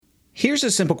Here's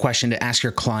a simple question to ask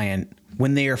your client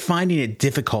when they are finding it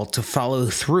difficult to follow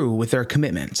through with their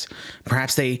commitments.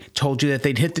 Perhaps they told you that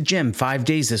they'd hit the gym 5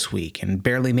 days this week and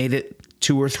barely made it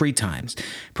 2 or 3 times.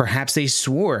 Perhaps they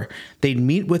swore they'd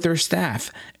meet with their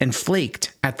staff and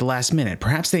flaked at the last minute.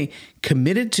 Perhaps they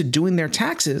committed to doing their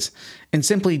taxes and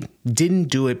simply didn't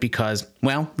do it because,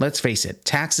 well, let's face it,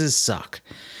 taxes suck.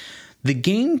 The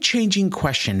game-changing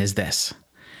question is this: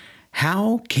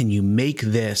 how can you make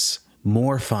this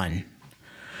more fun?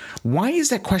 Why is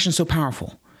that question so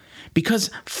powerful? Because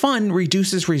fun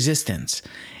reduces resistance.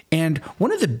 And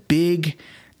one of the big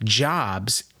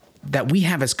jobs that we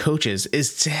have as coaches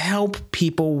is to help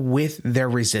people with their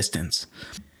resistance.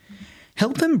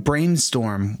 Help them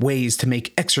brainstorm ways to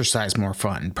make exercise more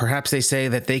fun. Perhaps they say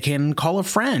that they can call a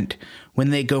friend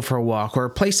when they go for a walk or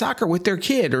play soccer with their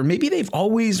kid, or maybe they've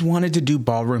always wanted to do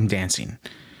ballroom dancing.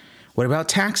 What about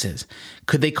taxes?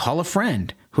 Could they call a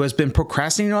friend who has been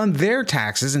procrastinating on their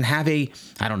taxes and have a,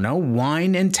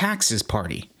 wine and taxes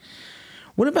party?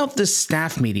 What about the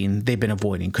staff meeting they've been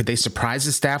avoiding? Could they surprise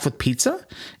the staff with pizza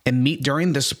and meet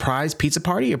during the surprise pizza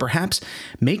party, or perhaps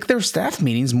make their staff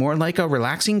meetings more like a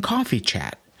relaxing coffee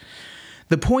chat?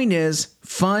 The point is,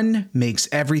 fun makes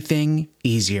everything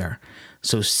easier.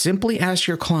 So simply ask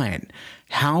your client,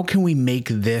 how can we make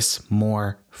this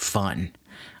more fun?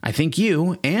 I think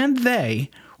you and they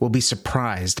will be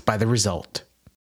surprised by the result.